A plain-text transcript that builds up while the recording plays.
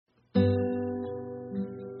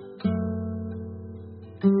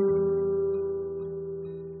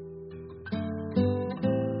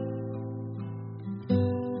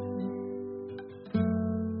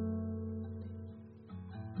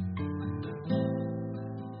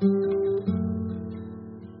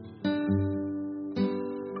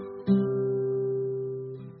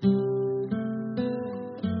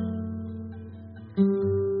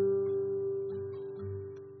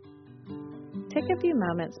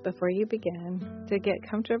moments before you begin to get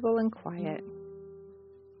comfortable and quiet.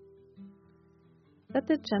 Let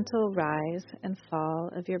the gentle rise and fall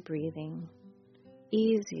of your breathing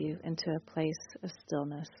ease you into a place of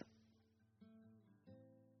stillness.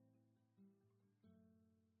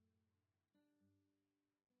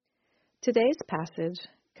 Today's passage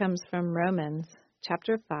comes from Romans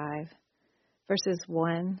chapter 5, verses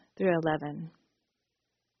 1 through 11.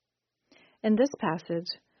 In this passage,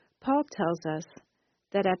 Paul tells us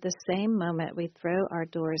that at the same moment we throw our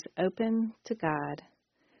doors open to God,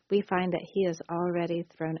 we find that He has already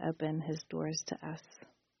thrown open His doors to us.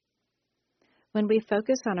 When we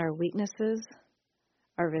focus on our weaknesses,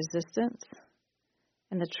 our resistance,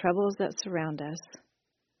 and the troubles that surround us,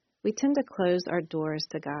 we tend to close our doors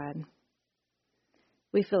to God.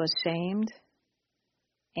 We feel ashamed,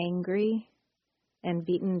 angry, and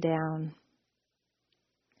beaten down.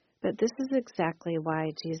 But this is exactly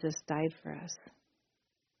why Jesus died for us.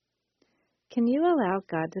 Can you allow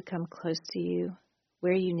God to come close to you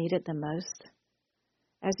where you need it the most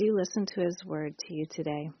as you listen to His word to you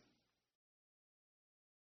today?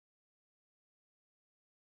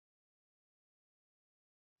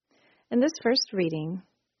 In this first reading,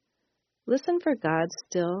 listen for God's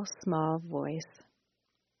still, small voice.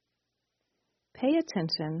 Pay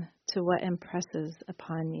attention to what impresses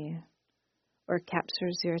upon you or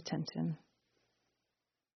captures your attention.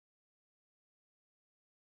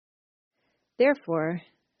 Therefore,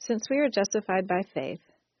 since we are justified by faith,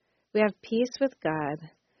 we have peace with God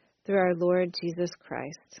through our Lord Jesus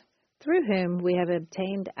Christ, through whom we have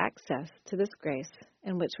obtained access to this grace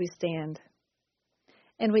in which we stand.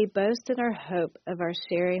 And we boast in our hope of our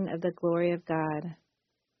sharing of the glory of God.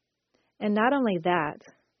 And not only that,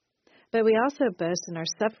 but we also boast in our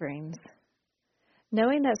sufferings,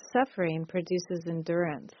 knowing that suffering produces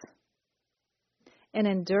endurance, and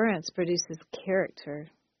endurance produces character,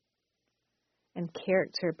 and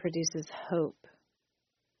character produces hope.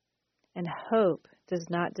 And hope does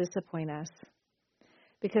not disappoint us,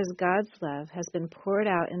 because God's love has been poured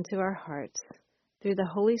out into our hearts through the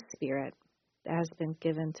Holy Spirit that has been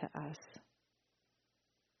given to us.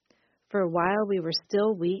 For while we were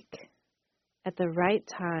still weak, at the right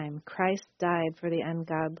time Christ died for the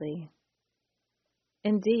ungodly.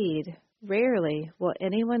 Indeed, rarely will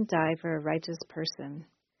anyone die for a righteous person,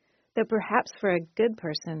 though perhaps for a good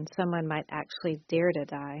person someone might actually dare to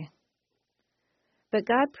die. But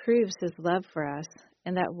God proves His love for us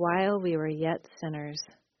in that while we were yet sinners,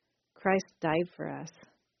 Christ died for us.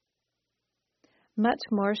 Much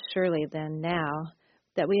more surely then, now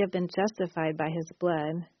that we have been justified by His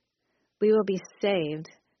blood, we will be saved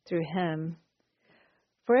through Him.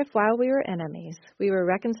 For if while we were enemies, we were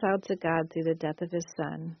reconciled to God through the death of His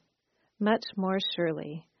Son, much more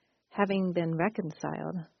surely, having been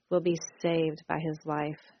reconciled, we'll be saved by His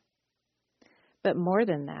life. But more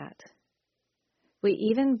than that, we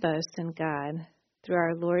even boast in God through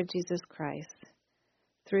our Lord Jesus Christ,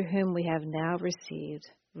 through whom we have now received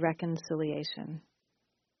reconciliation.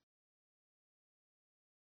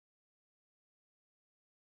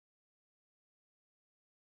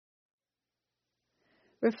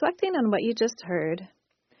 Reflecting on what you just heard,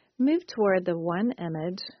 move toward the one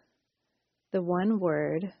image, the one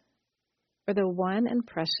word, or the one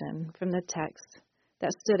impression from the text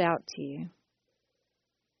that stood out to you.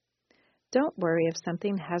 Don't worry if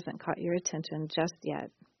something hasn't caught your attention just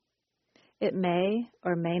yet. It may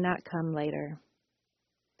or may not come later.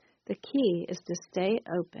 The key is to stay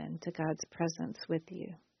open to God's presence with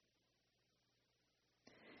you.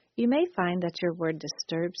 You may find that your word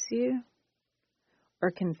disturbs you or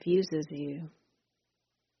confuses you.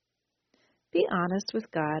 Be honest with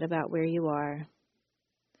God about where you are.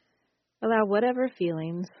 Allow whatever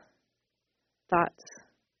feelings, thoughts,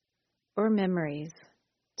 or memories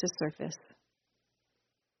to surface.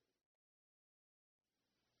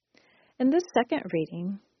 In this second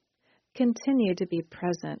reading, continue to be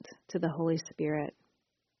present to the Holy Spirit.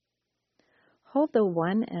 Hold the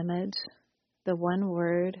one image, the one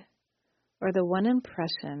word, or the one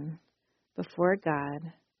impression before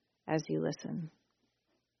God as you listen.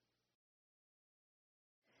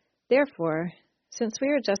 Therefore, since we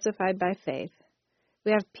are justified by faith,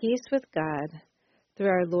 we have peace with God through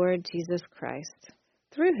our Lord Jesus Christ,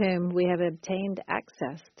 through whom we have obtained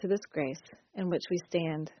access to this grace in which we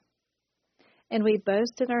stand. And we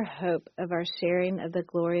boast in our hope of our sharing of the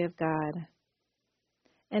glory of God.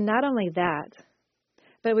 And not only that,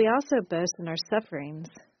 but we also boast in our sufferings,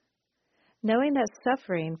 knowing that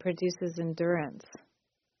suffering produces endurance,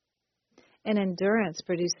 and endurance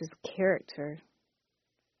produces character,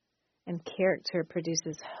 and character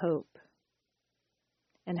produces hope,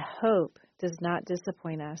 and hope does not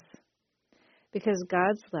disappoint us, because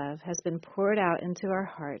God's love has been poured out into our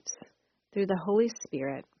hearts through the Holy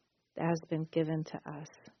Spirit that has been given to us.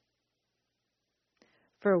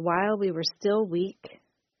 For while we were still weak,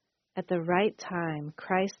 at the right time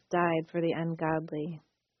Christ died for the ungodly.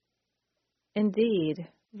 Indeed,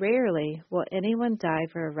 rarely will anyone die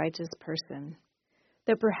for a righteous person,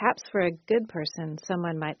 though perhaps for a good person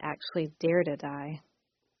someone might actually dare to die.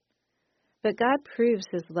 But God proves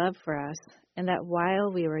his love for us in that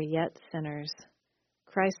while we were yet sinners,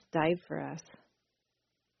 Christ died for us.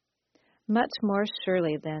 Much more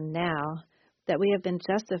surely then, now that we have been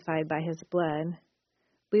justified by his blood,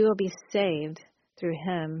 we will be saved through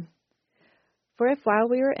him. For if while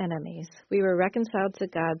we were enemies, we were reconciled to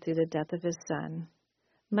God through the death of his Son,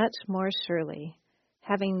 much more surely,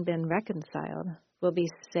 having been reconciled, we'll be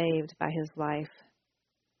saved by his life.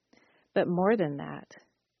 But more than that,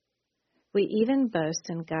 we even boast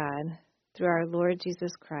in God through our Lord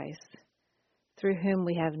Jesus Christ, through whom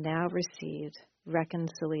we have now received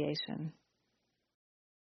reconciliation.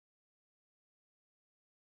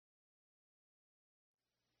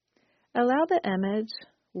 Allow the image,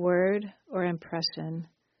 word, or impression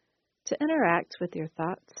to interact with your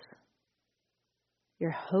thoughts,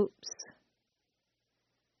 your hopes,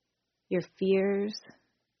 your fears,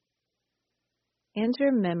 and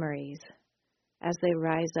your memories as they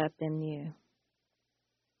rise up in you.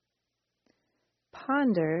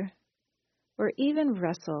 Ponder or even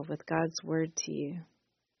wrestle with God's word to you.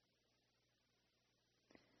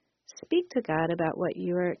 Speak to God about what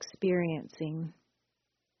you are experiencing.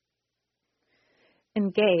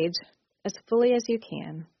 Engage as fully as you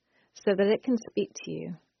can so that it can speak to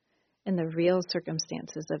you in the real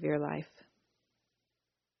circumstances of your life.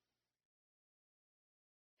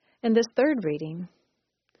 In this third reading,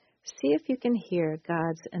 see if you can hear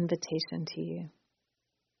God's invitation to you.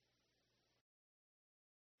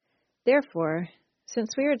 Therefore,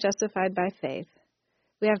 since we are justified by faith,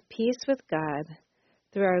 we have peace with God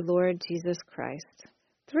through our Lord Jesus Christ,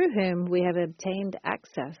 through whom we have obtained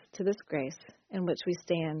access to this grace in which we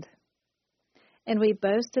stand. And we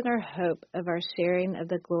boast in our hope of our sharing of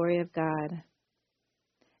the glory of God.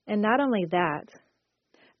 And not only that,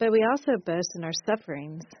 but we also boast in our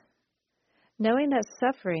sufferings, knowing that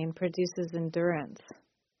suffering produces endurance,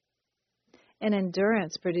 and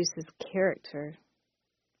endurance produces character,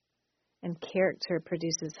 and character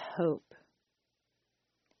produces hope.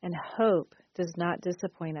 And hope does not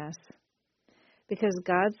disappoint us, because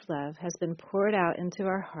God's love has been poured out into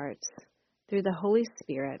our hearts through the Holy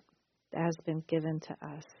Spirit that has been given to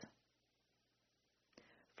us.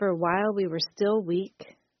 For while we were still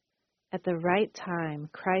weak, at the right time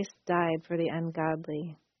Christ died for the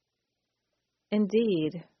ungodly.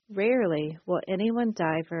 Indeed, rarely will anyone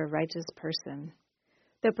die for a righteous person,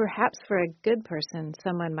 though perhaps for a good person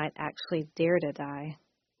someone might actually dare to die.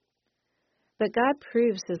 But God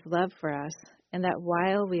proves his love for us in that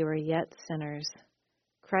while we were yet sinners,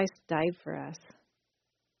 Christ died for us.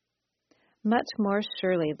 Much more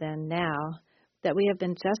surely then, now that we have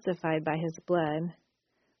been justified by his blood,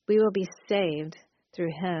 we will be saved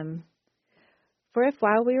through him. For if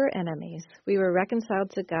while we were enemies, we were reconciled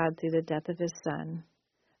to God through the death of his Son,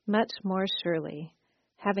 much more surely,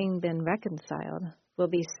 having been reconciled, we'll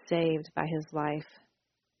be saved by his life.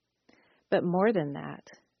 But more than that,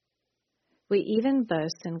 we even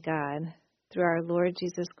boast in God through our Lord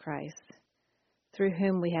Jesus Christ, through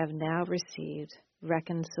whom we have now received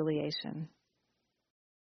reconciliation.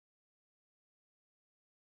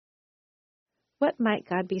 What might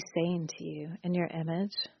God be saying to you in your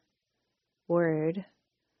image, word,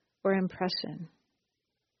 or impression?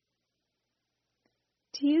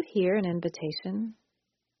 Do you hear an invitation?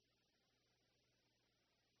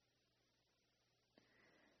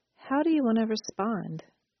 How do you want to respond?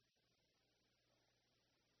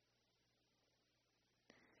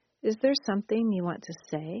 Is there something you want to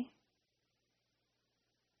say?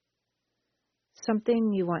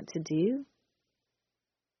 Something you want to do?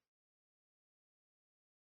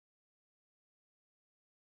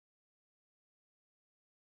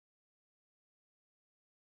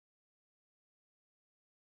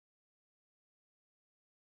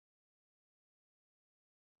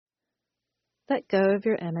 Let go of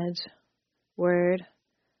your image, word,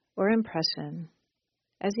 or impression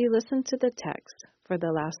as you listen to the text for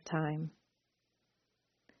the last time.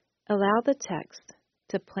 Allow the text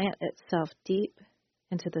to plant itself deep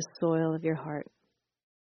into the soil of your heart.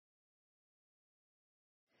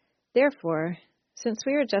 Therefore, since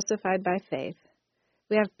we are justified by faith,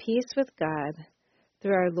 we have peace with God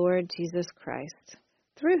through our Lord Jesus Christ,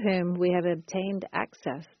 through whom we have obtained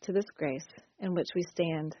access to this grace in which we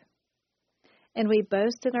stand. And we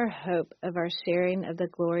boast in our hope of our sharing of the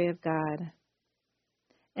glory of God.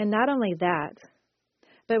 And not only that,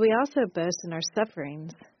 but we also boast in our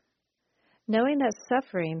sufferings, knowing that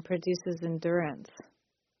suffering produces endurance,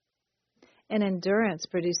 and endurance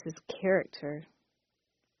produces character,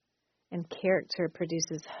 and character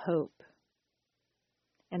produces hope.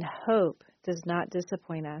 And hope does not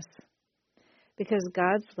disappoint us, because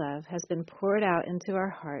God's love has been poured out into our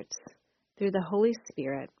hearts through the Holy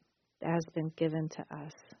Spirit that has been given to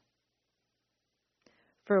us.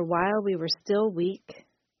 For while we were still weak,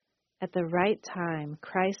 at the right time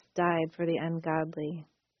Christ died for the ungodly.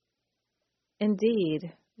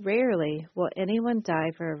 Indeed, rarely will anyone die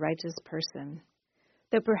for a righteous person,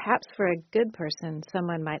 though perhaps for a good person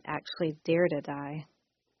someone might actually dare to die.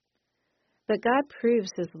 But God proves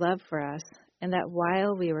his love for us in that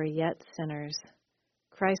while we were yet sinners,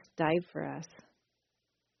 Christ died for us.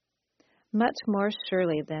 Much more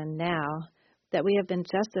surely then, now that we have been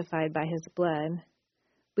justified by his blood,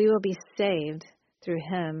 we will be saved through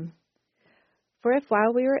him. For if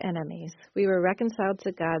while we were enemies, we were reconciled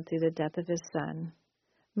to God through the death of his Son,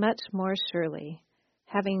 much more surely,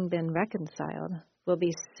 having been reconciled, we'll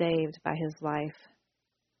be saved by his life.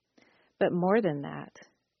 But more than that,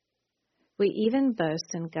 we even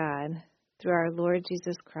boast in God through our Lord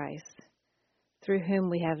Jesus Christ, through whom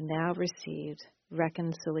we have now received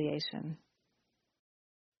reconciliation.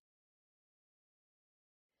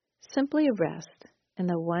 Simply rest in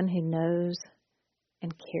the one who knows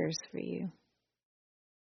and cares for you.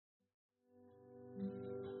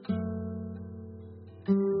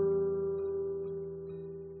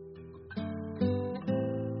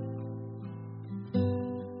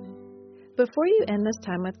 Before you end this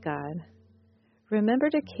time with God, remember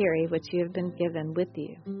to carry what you have been given with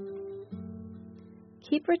you.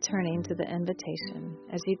 Keep returning to the invitation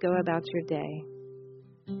as you go about your day.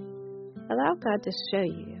 Allow God to show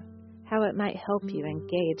you how it might help you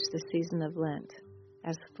engage the season of Lent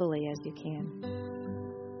as fully as you can.